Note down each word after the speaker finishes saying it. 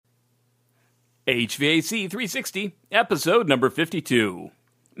HVAC 360, episode number 52,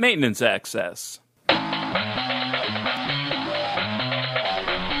 Maintenance Access. Hey,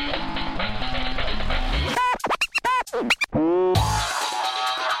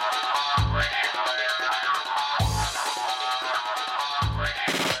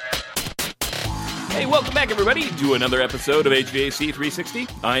 welcome back, everybody, to another episode of HVAC 360.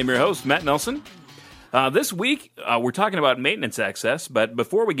 I am your host, Matt Nelson. This week, we're talking about maintenance access, but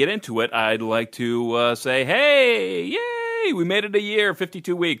before we get into it, I'd like to say, hey, yay, we made it a year,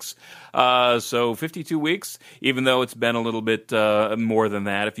 52 weeks. So 52 weeks, even though it's been a little bit more than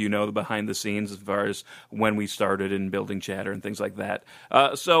that, if you know the behind the scenes as far as when we started in Building Chatter and things like that.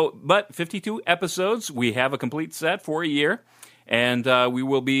 But 52 episodes, we have a complete set for a year. And we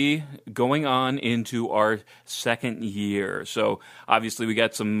will be going on into our second year. So obviously we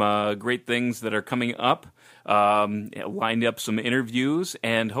got some great things that are coming up, lined up some interviews,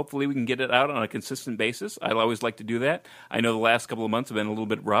 and hopefully we can get it out on a consistent basis. I always like to do that. I know the last couple of months have been a little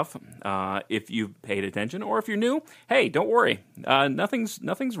bit rough. If you've paid attention, or if you're new, hey, don't worry.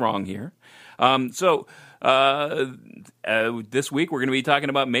 Nothing's wrong here. This week we're going to be talking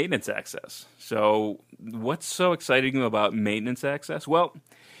about maintenance access. So what's so exciting about maintenance access? Well,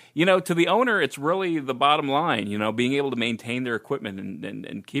 you know, to the owner, it's really the bottom line, you know, being able to maintain their equipment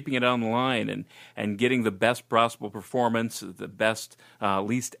and keeping it on the line and getting the best possible performance, the best,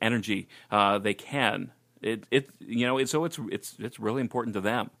 least energy they can. It's really important to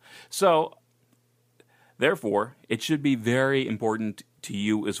them. So therefore, it should be very important to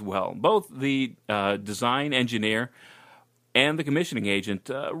you as well. Both the design engineer and the commissioning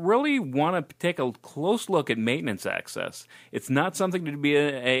agent really want to take a close look at maintenance access. It's not something to be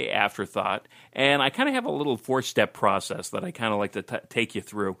an afterthought, and I kind of have a little 4-step process that I kind of like to take you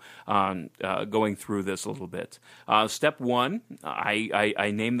through going through this a little bit. Step 1,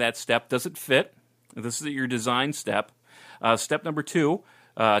 I name that step, does it fit? This is your design step. Step number 2,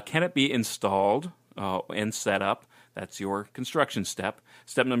 can it be installed and set up? That's your construction step.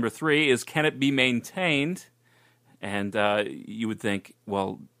 Step number 3 is, can it be maintained? And you would think,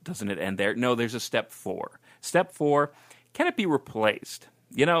 well, doesn't it end there? No, there's a step 4. Step 4, can it be replaced?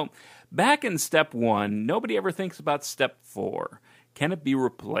 You know, back in step 1, nobody ever thinks about step 4. Can it be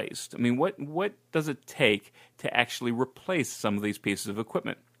replaced? I mean, what does it take to actually replace some of these pieces of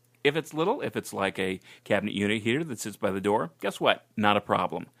equipment? If it's little, if it's like a cabinet unit heater that sits by the door, guess what? Not a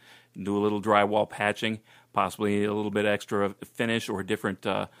problem. Do a little drywall patching, possibly a little bit extra finish or a different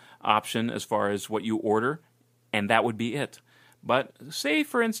option as far as what you order, and that would be it. But say,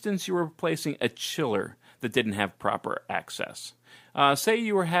 for instance, you were replacing a chiller that didn't have proper access. Say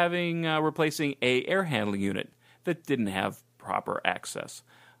you were replacing a air handling unit that didn't have proper access.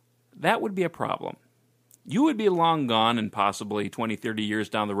 That would be a problem. You would be long gone and possibly 20, 30 years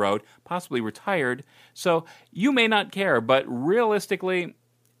down the road, possibly retired, so you may not care, but realistically,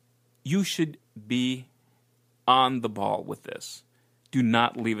 you should be on the ball with this. Do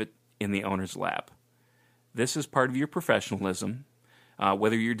not leave it in the owner's lap. This is part of your professionalism,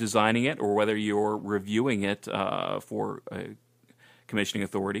 whether you're designing it or whether you're reviewing it for a commissioning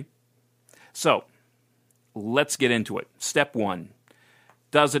authority. So, let's get into it. Step 1,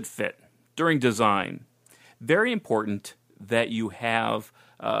 does it fit? During design, very important that you have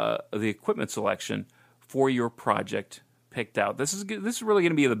the equipment selection for your project picked out. This is really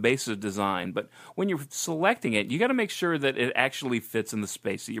going to be the basis of design, but when you're selecting it, you got to make sure that it actually fits in the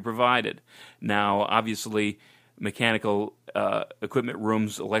space that you provided. Now, obviously, mechanical equipment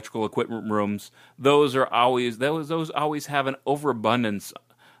rooms, electrical equipment rooms, those always have an overabundance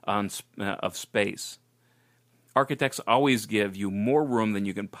of space. Architects always give you more room than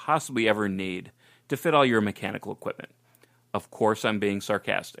you can possibly ever need to fit all your mechanical equipment. Of course, I'm being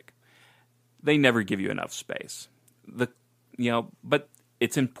sarcastic. They never give you enough space. But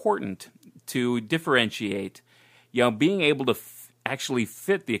it's important to differentiate, being able to actually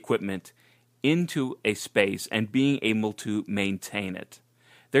fit the equipment into a space and being able to maintain it.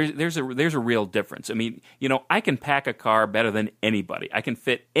 There's a real difference. I mean, I can pack a car better than anybody. I can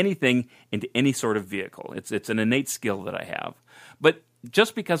fit anything into any sort of vehicle. It's an innate skill that I have. But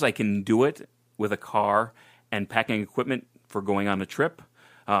just because I can do it with a car and packing equipment for going on a trip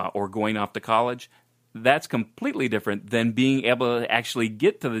or going off to college, that's completely different than being able to actually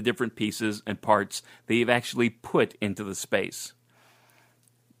get to the different pieces and parts that you've actually put into the space.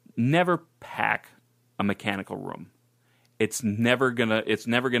 Never pack a mechanical room. It's never gonna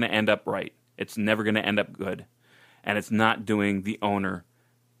end up right. It's never gonna end up good. And it's not doing the owner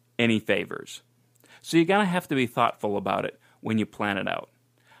any favors. So you're gonna have to be thoughtful about it when you plan it out.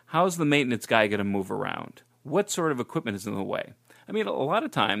 How's the maintenance guy gonna move around? What sort of equipment is in the way? I mean, a lot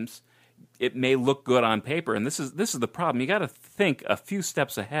of times it may look good on paper, and this is the problem. You got to think a few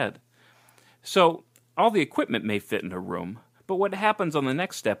steps ahead. So all the equipment may fit in a room, but what happens on the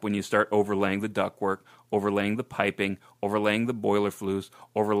next step when you start overlaying the ductwork, overlaying the piping, overlaying the boiler flues,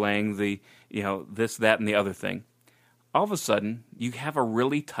 overlaying the, this, that, and the other thing? All of a sudden, you have a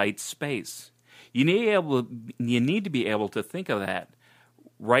really tight space. You need to be able to think of that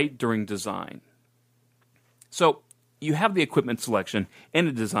right during design. So you have the equipment selection and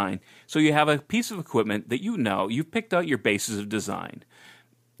the design. So you have a piece of equipment that you've picked out your basis of design.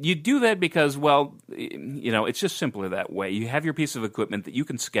 You do that because, it's just simpler that way. You have your piece of equipment that you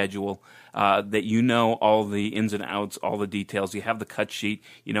can schedule, that you know all the ins and outs, all the details. You have the cut sheet.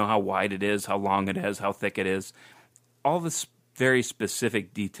 You know how wide it is, how long it is, how thick it is. All the very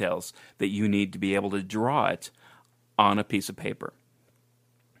specific details that you need to be able to draw it on a piece of paper.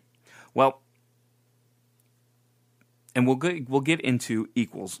 Well, and we'll get into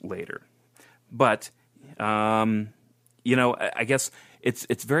equals later. But, I guess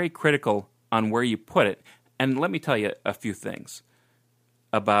it's very critical on where you put it. And let me tell you a few things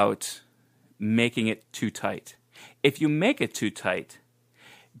about making it too tight. If you make it too tight,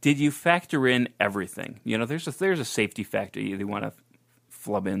 did you factor in everything? There's a safety factor you want to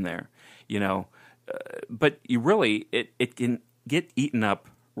flub in there, but you really, it can get eaten up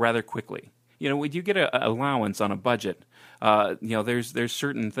rather quickly. When you get an allowance on a budget, there's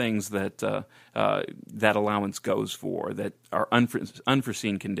certain things that that allowance goes for that are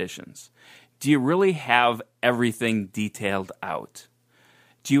unforeseen conditions. Do you really have everything detailed out?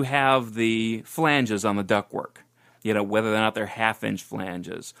 Do you have the flanges on the ductwork? Whether or not they're half-inch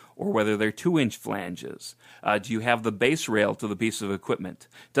flanges or whether they're 2-inch flanges. Do you have the base rail to the piece of equipment?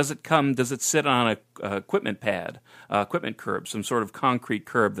 Does it sit on a equipment pad, equipment curb, some sort of concrete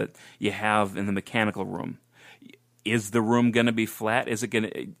curb that you have in the mechanical room? Is the room going to be flat?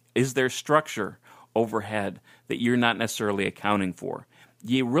 Is there structure overhead that you're not necessarily accounting for?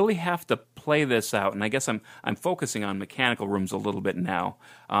 You really have to play this out, and I guess I'm focusing on mechanical rooms a little bit now,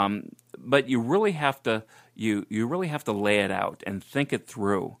 but you really have to really have to lay it out and think it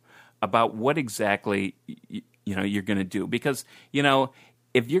through about what exactly you're going to do, because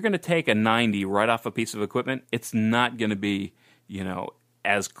if you're going to take a 90 right off a piece of equipment, it's not going to be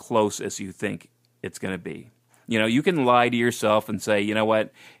as close as you think it's going to be. You can lie to yourself and say,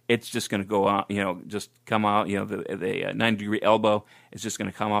 it's just going to go on, just come out, the 90-degree elbow is just going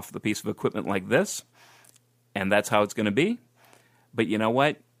to come off the piece of equipment like this, and that's how it's going to be. But you know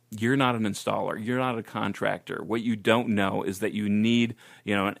what? You're not an installer. You're not a contractor. What you don't know is that you need,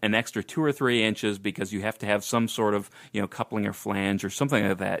 an extra 2 or 3 inches because you have to have some sort of, coupling or flange or something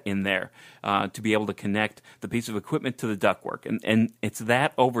like that in there to be able to connect the piece of equipment to the ductwork. And it's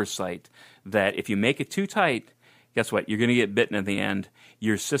that oversight that if you make it too tight, guess what? You're going to get bitten at the end.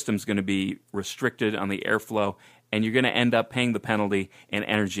 Your system's going to be restricted on the airflow, and you're going to end up paying the penalty and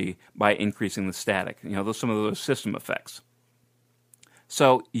energy by increasing the static. Some of those system effects.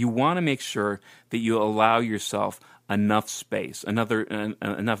 So you want to make sure that you allow yourself enough space,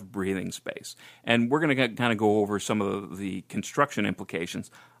 enough breathing space. And we're going to kind of go over some of the construction implications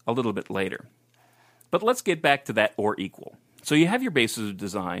a little bit later. But let's get back to that or equal. So you have your basis of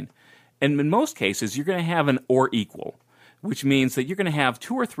design, and in most cases, you're going to have an or equal, which means that you're going to have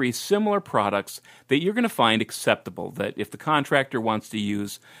 2 or 3 similar products that you're going to find acceptable, that if the contractor wants to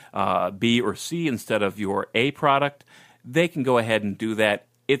use B or C instead of your A product, they can go ahead and do that.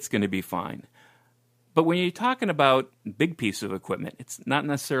 It's going to be fine. But when you're talking about big piece of equipment, it's not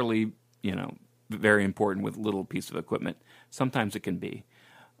necessarily, very important with little piece of equipment. Sometimes it can be.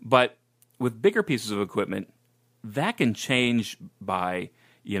 But with bigger pieces of equipment, that can change by,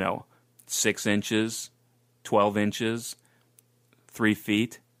 6 inches, 12 inches, 3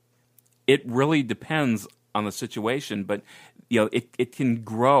 feet. It really depends on the situation, but, it can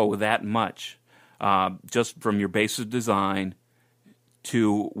grow that much. Just from your base of design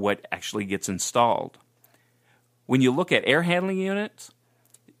to what actually gets installed. When you look at air handling units,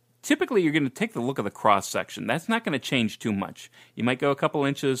 typically you're going to take the look of the cross section. That's not going to change too much. You might go a couple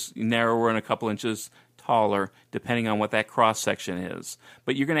inches narrower and a couple inches taller, depending on what that cross section is.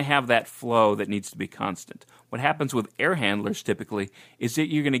 But you're going to have that flow that needs to be constant. What happens with air handlers typically is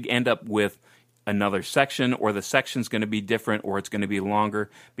that you're going to end up with another section, or the section's going to be different, or it's going to be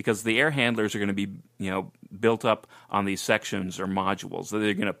longer, because the air handlers are going to be, built up on these sections or modules that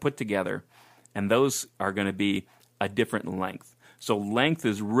they're going to put together, and those are going to be a different length. So length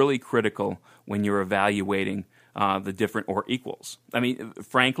is really critical when you're evaluating the different or equals. I mean,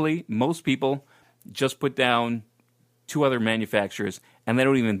 frankly, most people just put down 2 other manufacturers, and they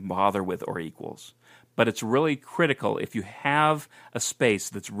don't even bother with or equals. but it's really critical if you have a space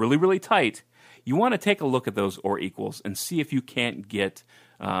that's really, really tight, you want to take a look at those or equals and see if you can't get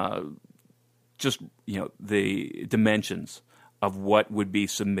the dimensions of what would be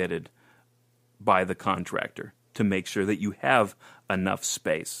submitted by the contractor to make sure that you have enough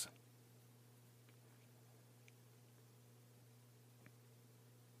space.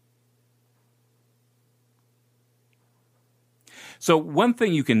 So one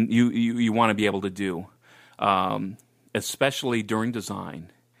thing you want to be able to do, especially during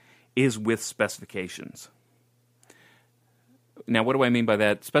design, is with specifications. Now, what do I mean by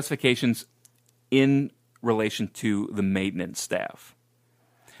that? Specifications in relation to the maintenance staff.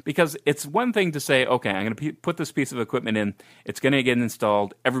 Because it's one thing to say, okay, I'm going to put this piece of equipment in, it's going to get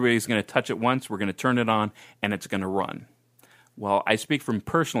installed, everybody's going to touch it once, we're going to turn it on, and it's going to run. Well, I speak from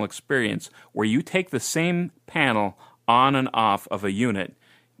personal experience where you take the same panel on and off of a unit,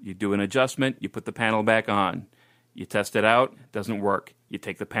 you do an adjustment, you put the panel back on, you test it out, it doesn't work. You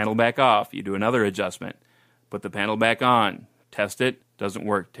take the panel back off, you do another adjustment, put the panel back on, test it, doesn't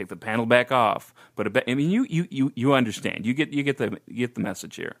work. Take the panel back off. But you understand. You get the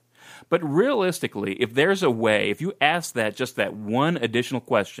message here. But realistically, if there's a way, if you ask just that one additional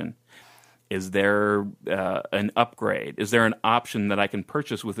question, is there an upgrade? Is there an option that I can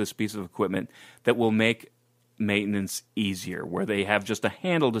purchase with this piece of equipment that will make maintenance easier, where they have just a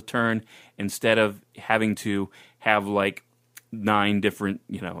handle to turn instead of having to have like 9 different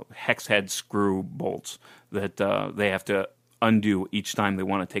hex head screw bolts that they have to undo each time they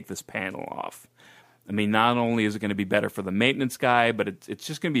want to take this panel off. I mean, not only is it going to be better for the maintenance guy, but it's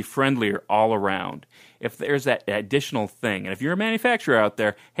just going to be friendlier all around. If there's that additional thing, and if you're a manufacturer out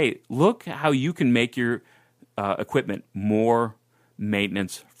there, hey, look how you can make your equipment more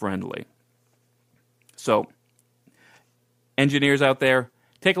maintenance friendly. So, engineers out there,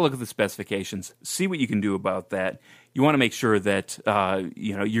 take a look at the specifications, see what you can do about that. You want to make sure that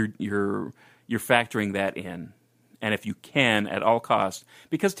you're factoring that in. And if you can, at all costs,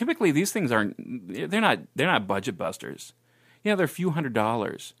 because typically these things they're not budget busters. They're a few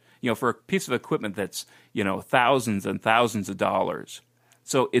 $100s. For a piece of equipment that's thousands and thousands of dollars.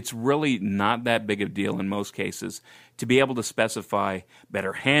 So it's really not that big of a deal in most cases to be able to specify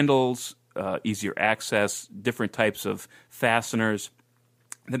better handles, easier access, different types of fasteners,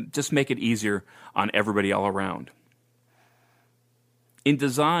 that just make it easier on everybody all around. In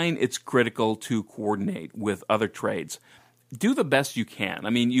design, it's critical to coordinate with other trades. Do the best you can. I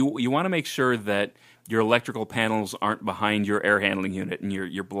mean, you want to make sure that your electrical panels aren't behind your air handling unit and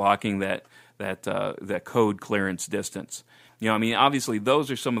you're blocking that code clearance distance. Obviously, those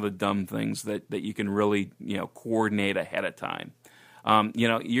are some of the dumb things that you can really coordinate ahead of time.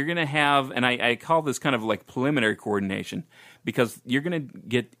 You're going to have, and I call this kind of like preliminary coordination, because you're going to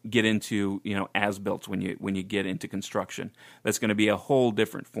get into as-built when you get into construction. That's going to be a whole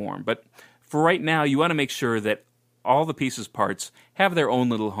different form. But for right now, you want to make sure that all the pieces, parts have their own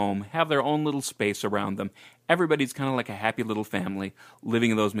little home, have their own little space around them. Everybody's kind of like a happy little family living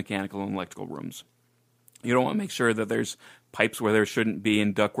in those mechanical and electrical rooms. You don't want to make sure that there's pipes where there shouldn't be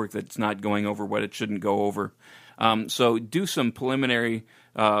and ductwork that's not going over what it shouldn't go over. So do some preliminary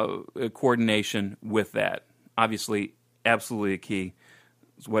coordination with that. Obviously, absolutely a key.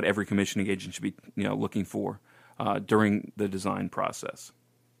 It's what every commissioning agent should be looking for during the design process.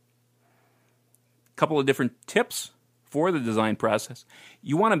 A couple of different tips for the design process.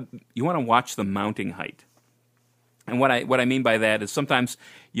 You want to watch the mounting height. And what I mean by that is sometimes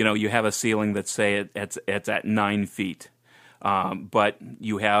you have a ceiling that's, say it's at 9 feet, but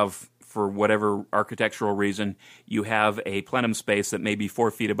you have, for whatever architectural reason, you have a plenum space that may be 4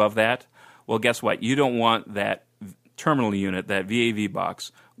 feet above that. Well, guess what? You don't want that terminal unit, that VAV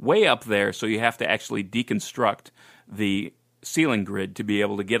box, way up there, so you have to actually deconstruct the ceiling grid to be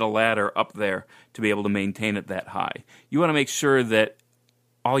able to get a ladder up there to be able to maintain it that high. You want to make sure that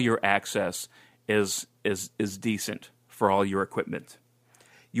all your access is decent for all your equipment.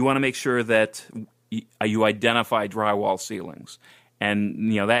 You want to make sure that you identify drywall ceilings.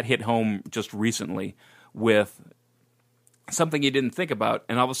 And that hit home just recently with something you didn't think about,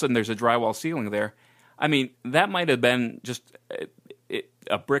 and all of a sudden there's a drywall ceiling there. I mean, that might have been just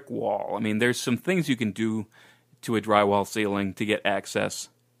a brick wall. I mean, there's some things you can do to a drywall ceiling to get access,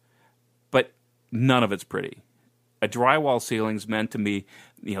 but none of it's pretty. A drywall ceiling's meant to be,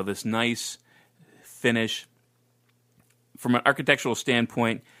 this nice finish. From an architectural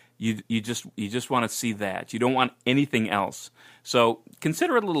standpoint, you just want to see that. You don't want anything else. So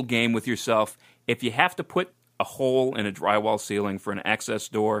consider a little game with yourself. If you have to put a hole in a drywall ceiling for an access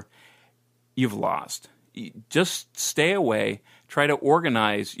door, you've lost. Just stay away. Try to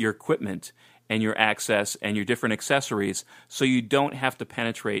organize your equipment and your access and your different accessories so you don't have to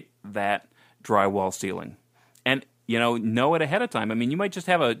penetrate that drywall ceiling. And know it ahead of time. I mean, you might just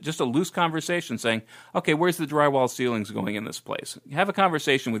have a loose conversation saying, okay, where's the drywall ceilings going in this place? Have a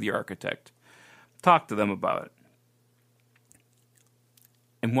conversation with your architect. Talk to them about it.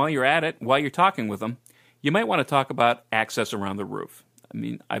 And while you're at it, while you're talking with them, you might want to talk about access around the roof. I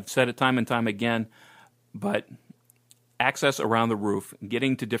mean, I've said it time and time again, but access around the roof,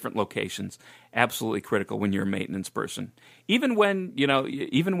 getting to different locations, absolutely critical when you're a maintenance person. Even when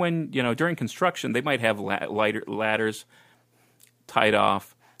during construction, they might have ladders tied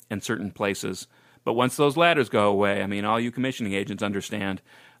off in certain places. But once those ladders go away, I mean, all you commissioning agents understand,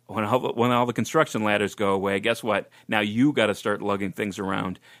 when all the construction ladders go away, guess what? Now you got to start lugging things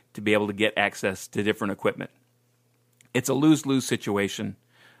around to be able to get access to different equipment. It's a lose-lose situation.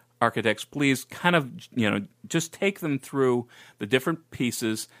 Architects, please kind of, just take them through the different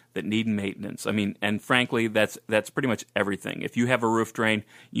pieces that need maintenance. I mean, and frankly, that's pretty much everything. If you have a roof drain,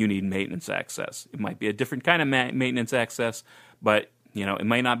 you need maintenance access. It might be a different kind of maintenance access, but, it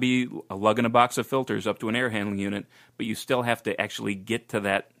might not be lugging a box of filters up to an air handling unit, but you still have to actually get to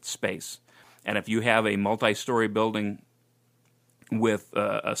that space. And if you have a multi-story building with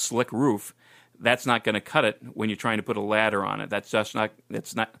a slick roof, that's not going to cut it when you're trying to put a ladder on it. That's going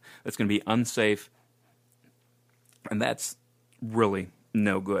to be unsafe, and that's really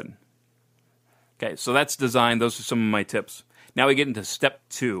no good. Okay, so that's design. Those are some of my tips. Now we get into step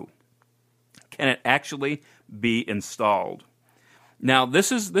 2. Can it actually be installed? Now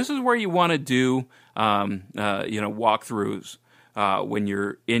this is where you want to do walkthroughs when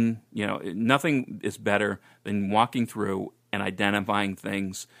you're in. Nothing is better than walking through and identifying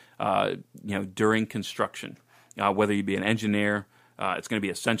things, during construction. Whether you be an engineer, it's going to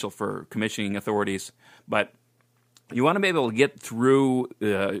be essential for commissioning authorities. But you want to be able to get through,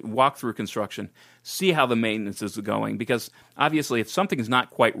 walk through construction, see how the maintenance is going. Because obviously, if something is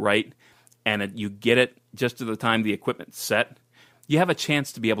not quite right, and you get it just at the time the equipment's set, you have a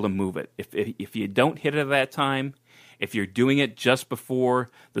chance to be able to move it. If you don't hit it at that time, if you're doing it just before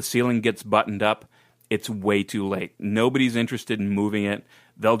the ceiling gets buttoned up, it's way too late. Nobody's interested in moving it.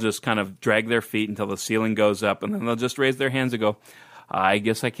 They'll just kind of drag their feet until the ceiling goes up, and then they'll just raise their hands and go, I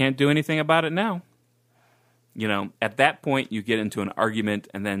guess I can't do anything about it now. At that point, you get into an argument,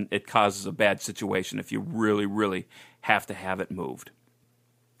 and then it causes a bad situation if you really, really have to have it moved.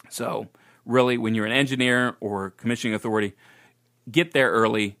 So, really, when you're an engineer or commissioning authority, get there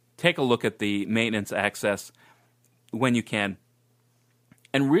early, take a look at the maintenance access when you can.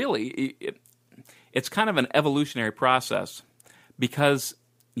 And really, it's kind of an evolutionary process because,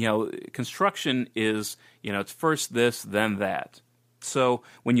 construction is, it's first this, then that. So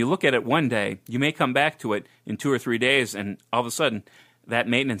when you look at it one day, you may come back to it in 2 or 3 days, and all of a sudden, that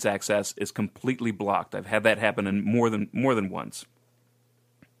maintenance access is completely blocked. I've had that happen in more than once.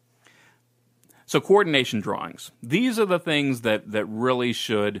 So coordination drawings. These are the things that really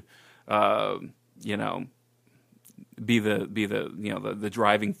should, be the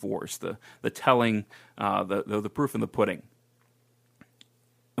driving force, the telling, the proof in the pudding.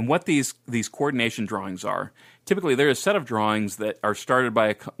 And what these coordination drawings are, typically they're a set of drawings that are started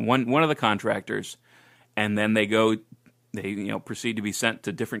by one of the contractors, and then they proceed to be sent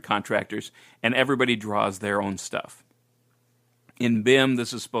to different contractors, and everybody draws their own stuff. In BIM,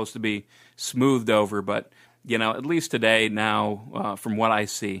 this is supposed to be smoothed over, but at least today now, from what I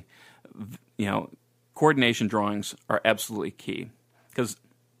see, coordination drawings are absolutely key because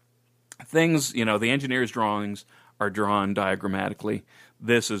things, the engineer's drawings are drawn diagrammatically.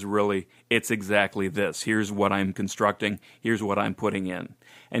 This is really, it's exactly this. Here's what I'm constructing. Here's what I'm putting in.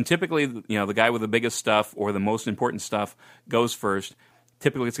 And typically, the guy with the biggest stuff or the most important stuff goes first.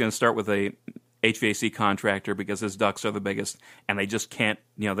 Typically, it's going to start with a HVAC contractor because his ducts are the biggest, and they just can't,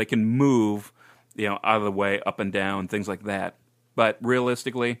 they can move, out of the way, up and down, things like that. But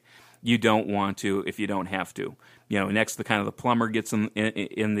realistically, you don't want to if you don't have to. Next, the plumber gets in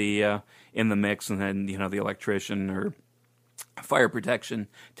the mix, and then the electrician or fire protection,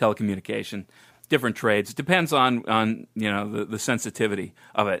 telecommunication, different trades. It depends on the sensitivity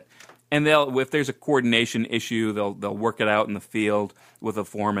of it. And if there's a coordination issue, they'll work it out in the field with a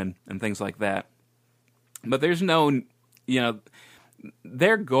foreman and things like that. But there's no,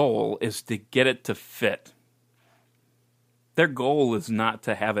 their goal is to get it to fit. Their goal is not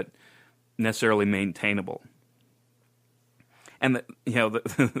to have it necessarily maintainable. And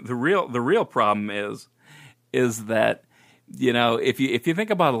the real problem is that if you think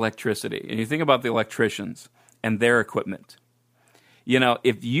about electricity and you think about the electricians and their equipment,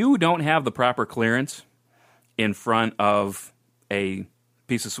 if you don't have the proper clearance in front of a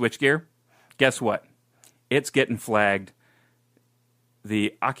piece of switchgear, guess what? It's getting flagged.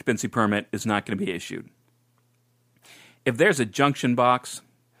 The occupancy permit is not going to be issued. If there's a junction box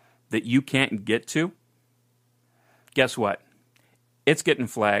that you can't get to, guess what? It's getting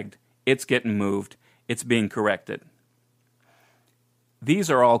flagged. It's getting moved. It's being corrected.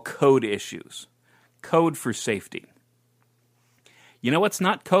 These are all code issues. Code for safety. You know what's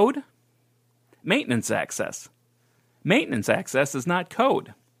not code? Maintenance access. Maintenance access is not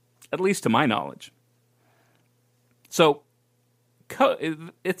code, at least to my knowledge. So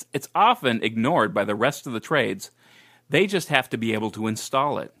it's often ignored by the rest of the trades. They just have to be able to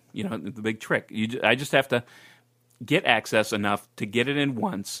install it. You know, the big trick. I just have to get access enough to get it in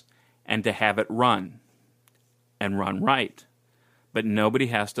once and to have it run and run right. But nobody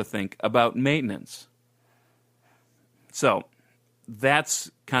has to think about maintenance. So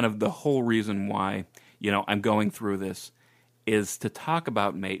that's kind of the whole reason why, I'm going through this, is to talk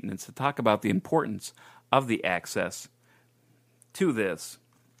about maintenance, to talk about the importance of the access to this.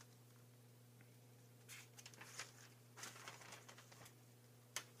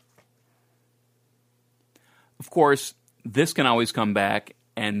 Of course, this can always come back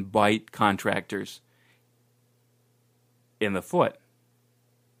and bite contractors in the foot.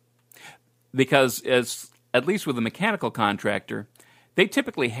 Because at least with a mechanical contractor, they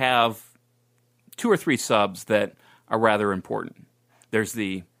typically have 2 or 3 subs that are rather important. There's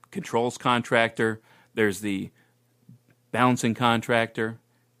the controls contractor, there's the balancing contractor,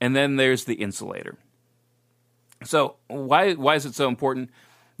 and then there's the insulator. So why is it so important?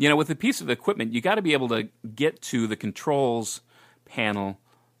 With a piece of equipment, you got to be able to get to the controls panel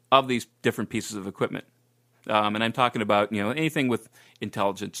of these different pieces of equipment. And I'm talking about, anything with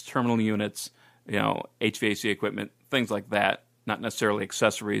intelligence, terminal units, HVAC equipment, things like that, not necessarily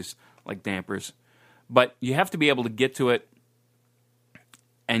accessories like dampers. But you have to be able to get to it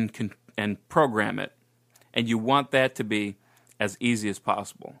and program it. And you want that to be as easy as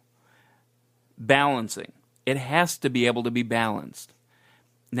possible. Balancing. It has to be able to be balanced.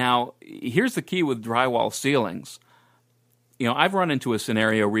 Now, here's the key with drywall ceilings. I've run into a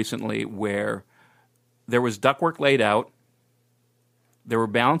scenario recently where there was ductwork laid out, there were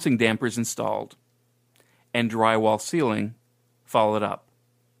balancing dampers installed, and drywall ceiling followed up.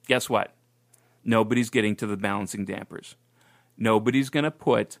 Guess what? Nobody's getting to the balancing dampers. Nobody's going to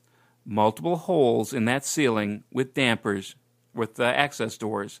put multiple holes in that ceiling with dampers, with access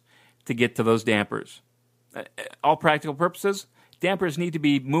doors, to get to those dampers. All practical purposes, dampers need to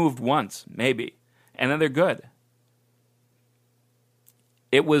be moved once, maybe, and then they're good.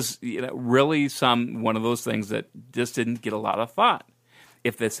 It was really one of those things that just didn't get a lot of thought.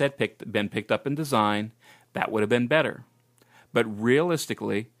 If this had been picked up in design, that would have been better. But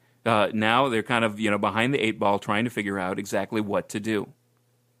realistically, now they're kind of behind the 8 ball trying to figure out exactly what to do.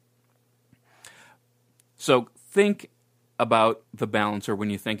 So think about the balancer when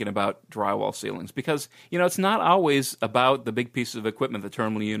you're thinking about drywall ceilings, because it's not always about the big pieces of equipment, the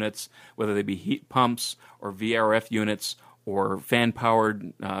terminal units, whether they be heat pumps or VRF units or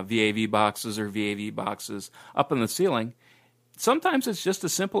fan-powered VAV boxes or VAV boxes up in the ceiling. Sometimes it's just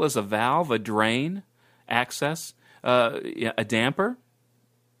as simple as a valve, a drain, access, a damper.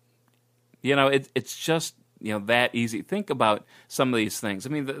 It's just that easy. Think about some of these things. I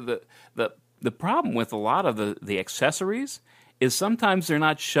mean, the problem with a lot of the accessories is sometimes they're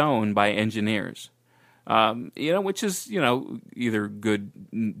not shown by engineers. Which is either good,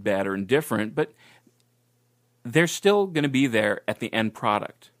 bad, or indifferent, but they're still going to be there at the end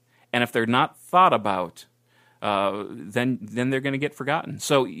product. And if they're not thought about, then they're going to get forgotten.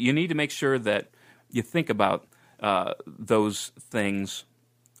 So you need to make sure that you think about those things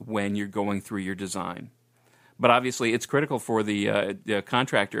when you're going through your design. But obviously, it's critical for the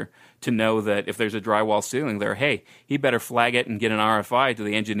contractor to know that if there's a drywall ceiling there, hey, he better flag it and get an RFI to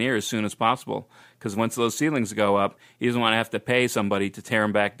the engineer as soon as possible. Because once those ceilings go up, he doesn't want to have to pay somebody to tear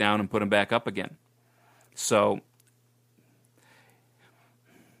them back down and put them back up again. So,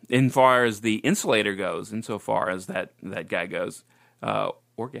 insofar as the insulator goes, insofar as that guy goes,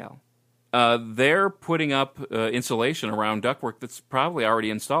 or gal, they're putting up insulation around ductwork that's probably already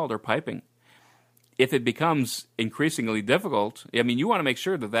installed or piping. If it becomes increasingly difficult, you want to make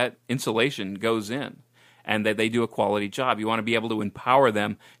sure that insulation goes in and that they do a quality job. You want to be able to empower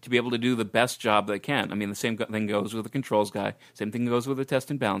them to be able to do the best job they can. The same thing goes with the controls guy. Same thing goes with the test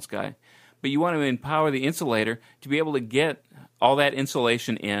and balance guy. But you want to empower the insulator to be able to get all that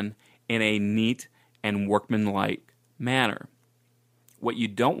insulation in a neat and workmanlike manner. What you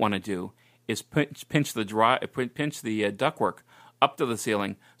don't want to do is pinch the ductwork up to the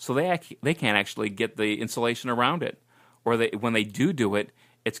ceiling so they can't actually get the insulation around it. Or when they do it,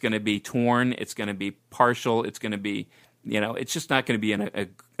 It's going to be torn. It's going to be partial. It's going to be, it's just not going to be in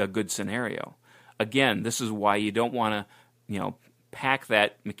a good scenario. Again, this is why you don't want to, pack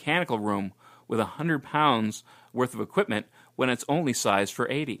that mechanical room with 100 pounds worth of equipment when it's only sized for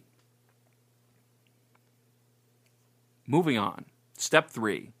 80. Moving on. Step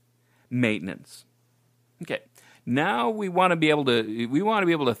 3, maintenance. Okay. Now we want to be able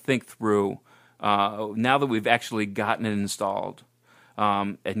to think through, now that we've actually gotten it installed,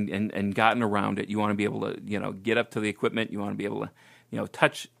 and gotten around it. You want to be able to, get up to the equipment. You want to be able to,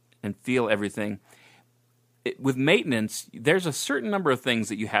 touch and feel everything. With maintenance, there's a certain number of things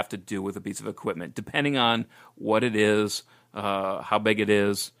that you have to do with a piece of equipment, depending on what it is, how big it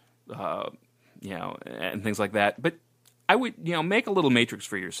is, and things like that. But I would, make a little matrix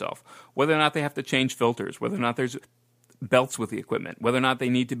for yourself, whether or not they have to change filters, whether or not there's belts with the equipment, whether or not they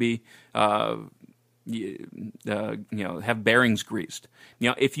need to be, have bearings greased.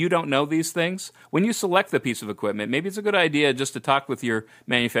 If you don't know these things, when you select the piece of equipment, maybe it's a good idea just to talk with your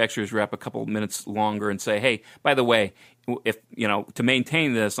manufacturer's rep a couple of minutes longer and say, hey, by the way, if to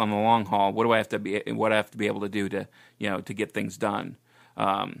maintain this on the long haul, what do I have to be able to do to get things done?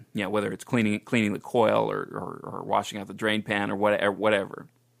 Whether it's cleaning the coil or washing out the drain pan or whatever.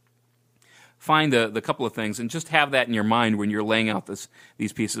 Find the couple of things and just have that in your mind when you're laying out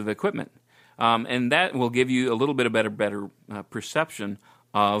these pieces of equipment. And that will give you a little bit of better perception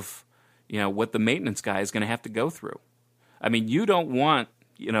of, what the maintenance guy is going to have to go through. I mean, you don't want,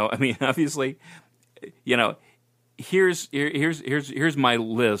 obviously, here's my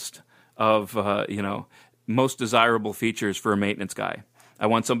list of, most desirable features for a maintenance guy. I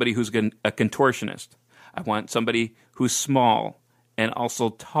want somebody who's a contortionist. I want somebody who's small and also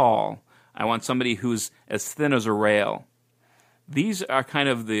tall. I want somebody who's as thin as a rail. These are kind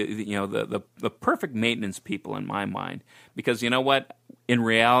of the perfect maintenance people in my mind, because you know what? In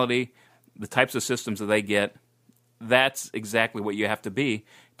reality, the types of systems that they get, that's exactly what you have to be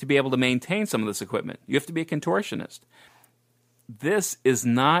able to maintain some of this equipment. You have to be a contortionist. This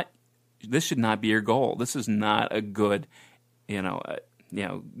should not be your goal. This is not a good,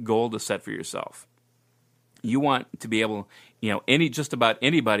 goal to set for yourself. You want to be able, just about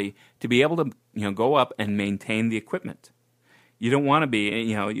anybody to be able to, go up and maintain the equipment. You don't want to be,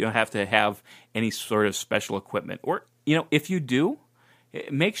 you don't have to have any sort of special equipment. Or, if you do,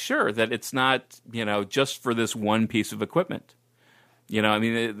 make sure that it's not, just for this one piece of equipment.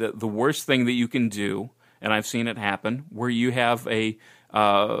 The worst thing that you can do, and I've seen it happen, where you have a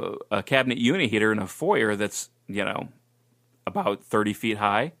cabinet unit heater in a foyer that's, about 30 feet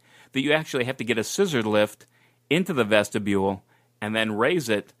high, that you actually have to get a scissor lift into the vestibule and then raise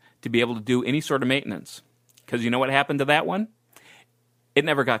it to be able to do any sort of maintenance. Because you know what happened to that one? It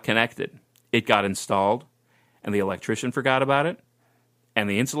never got connected. It got installed, and the electrician forgot about it, and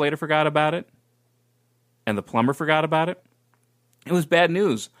the insulator forgot about it, and the plumber forgot about it. It was bad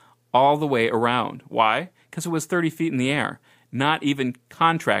news all the way around. Why? Because it was 30 feet in the air. Not even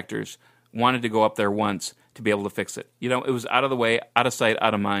contractors wanted to go up there once to be able to fix it. It was out of the way, out of sight,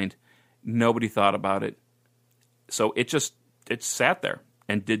 out of mind. Nobody thought about it. So it sat there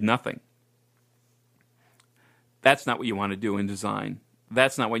and did nothing. That's not what you want to do in design.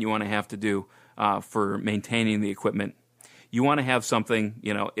 That's not what you want to have to do for maintaining the equipment. You want to have something,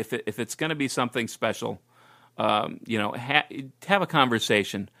 if it's going to be something special, have a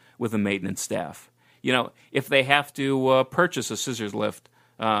conversation with the maintenance staff. If they have to purchase a scissors lift,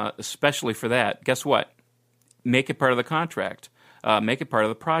 especially for that, guess what? Make it part of the contract. Make it part of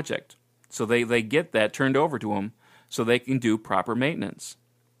the project. So they get that turned over to them so they can do proper maintenance.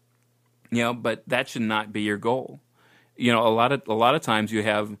 But that should not be your goal. A lot of times you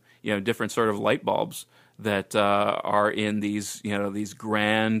have different sort of light bulbs that are in these these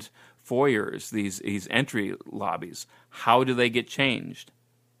grand foyers, these entry lobbies. How do they get changed?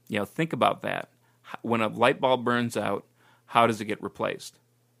 Think about that. When a light bulb burns out, how does it get replaced?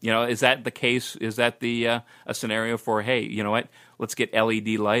 Is that the case? Is that a scenario for, hey, you know what? Let's get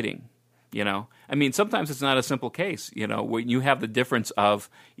LED lighting. Sometimes it's not a simple case. When you have the difference of,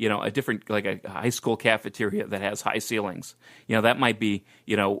 a different, like a high school cafeteria that has high ceilings, that might be,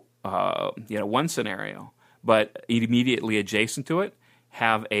 one scenario. But immediately adjacent to it,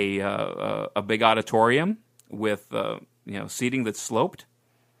 have a big auditorium with, seating that's sloped.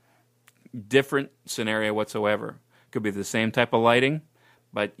 Different scenario whatsoever. Could be the same type of lighting,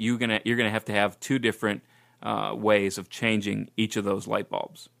 but you're gonna have to have two different ways of changing each of those light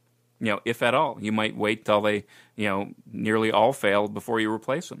bulbs. If at all. You might wait till they, nearly all fail before you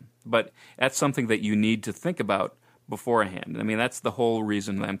replace them. But that's something that you need to think about beforehand. I mean, that's the whole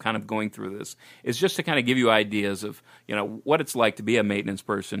reason that I'm kind of going through this, is just to kind of give you ideas of, what it's like to be a maintenance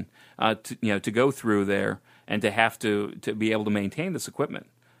person, to go through there and to have to be able to maintain this equipment.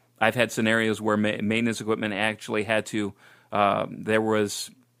 I've had scenarios where maintenance equipment actually had to, there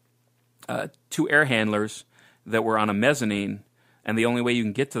was 2 air handlers that were on a mezzanine, and the only way you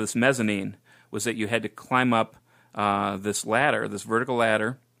can get to this mezzanine was that you had to climb up this ladder, this vertical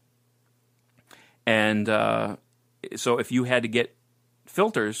ladder, and so if you had to get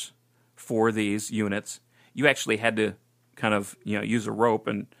filters for these units, you actually had to kind of use a rope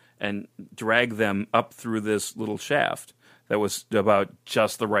and drag them up through this little shaft that was about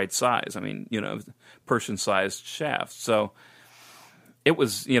just the right size. I mean, person-sized shaft. So it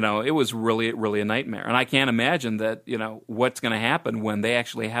was really, really a nightmare. And I can't imagine that, what's going to happen when they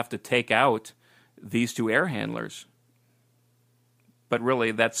actually have to take out these 2 air handlers. But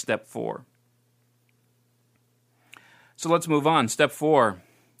really, that's step 4. So let's move on. Step 4,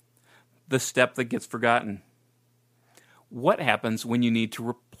 the step that gets forgotten. What happens when you need to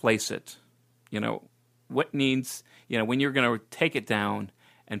replace it? What needs, when you're going to take it down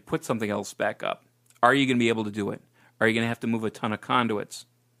and put something else back up? Are you going to be able to do it? Are you going to have to move a ton of conduits?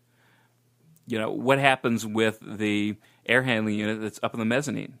 What happens with the air handling unit that's up in the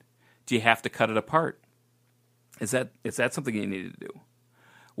mezzanine? Do you have to cut it apart? Is that something you need to do?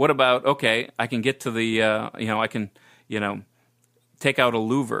 What about, okay, I can get to the, I can, take out a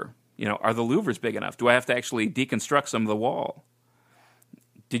louver. Are the louvers big enough? Do I have to actually deconstruct some of the wall?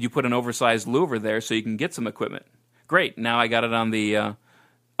 Did you put an oversized louver there so you can get some equipment? Great, now I got it on the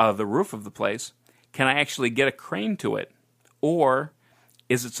roof of the place. Can I actually get a crane to it? Or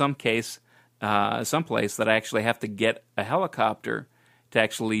is it someplace that I actually have to get a helicopter to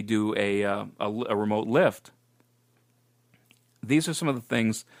actually do a remote lift? These are some of the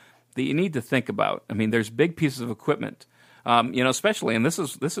things that you need to think about. I mean, there's big pieces of equipment, especially, and this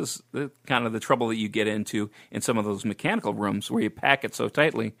is kind of the trouble that you get into in some of those mechanical rooms where you pack it so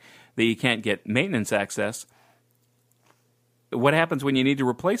tightly that you can't get maintenance access. What happens when you need to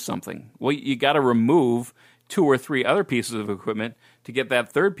replace something? Well, you got to remove 2 or 3 other pieces of equipment to get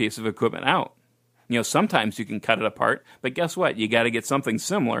that third piece of equipment out. Sometimes you can cut it apart, but guess what? You got to get something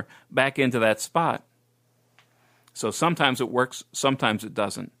similar back into that spot. So sometimes it works, sometimes it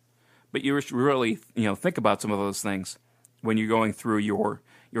doesn't. But you really, think about some of those things when you're going through your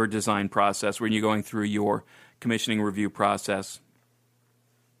design process, when you're going through your commissioning review process.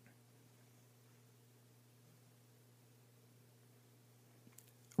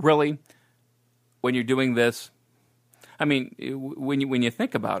 Really, when you're doing this, I mean, when you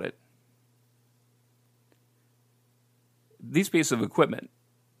think about it, these pieces of equipment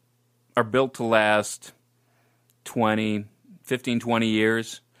are built to last 20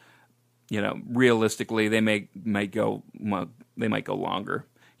 years. Realistically, they might go longer.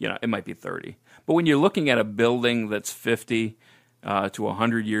 It might be 30. But when you're looking at a building that's 50 to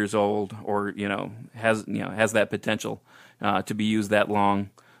 100 years old, or has that potential to be used that long,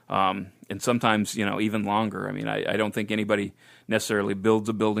 and sometimes even longer. I mean, I don't think anybody necessarily builds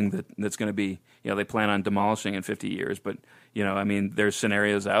a building that's going to be they plan on demolishing in 50 years. But I mean, there's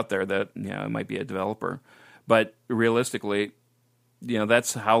scenarios out there that it might be a developer. But realistically,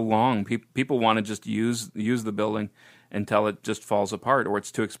 that's how long people want to just use the building until it just falls apart, or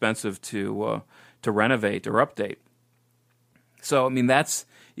it's too expensive to renovate or update. So I mean, that's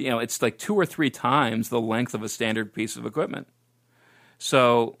it's like 2 or 3 times the length of a standard piece of equipment.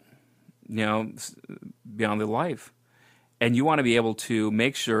 So beyond the life, and you want to be able to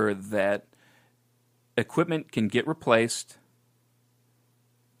make sure that equipment can get replaced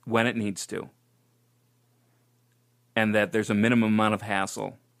when it needs to, and that there's a minimum amount of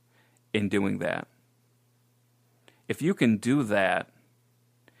hassle in doing that. If you can do that,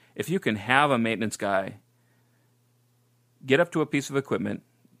 if you can have a maintenance guy get up to a piece of equipment,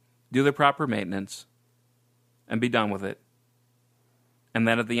 do the proper maintenance, and be done with it, and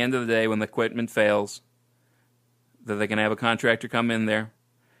then at the end of the day, when the equipment fails, that they can have a contractor come in there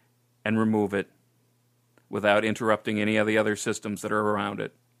and remove it without interrupting any of the other systems that are around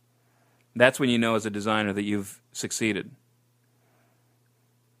it. That's when you know as a designer that you've succeeded.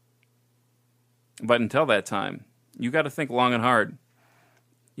 But until that time, you got to think long and hard,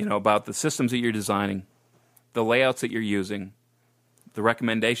 about the systems that you're designing, the layouts that you're using, the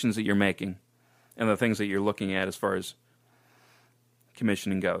recommendations that you're making, and the things that you're looking at as far as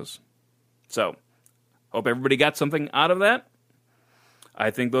commissioning goes. So, hope everybody got something out of that.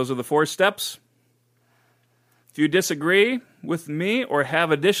 I think those are the 4 steps. If you disagree with me or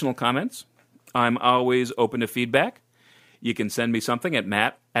have additional comments, I'm always open to feedback. You can send me something at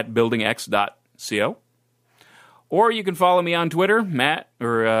matt@buildingx.co, Or you can follow me on Twitter,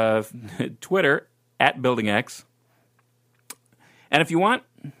 Twitter @BuildingX. And if you want,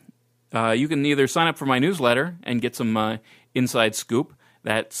 you can either sign up for my newsletter and get some inside scoop.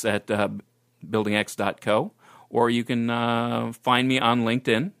 That's at buildingx.co. Or you can find me on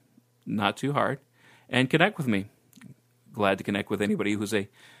LinkedIn, not too hard, and connect with me. Glad to connect with anybody who's a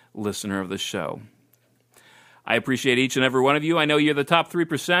listener of the show. I appreciate each and every one of you. I know you're the top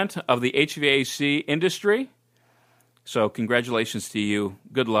 3% of the HVAC industry. So congratulations to you.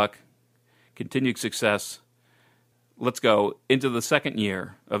 Good luck. Continued success. Let's go into the second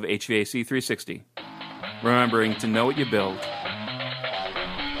year of HVAC 360. Remembering to know what you build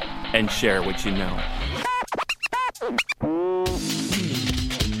and share what you know.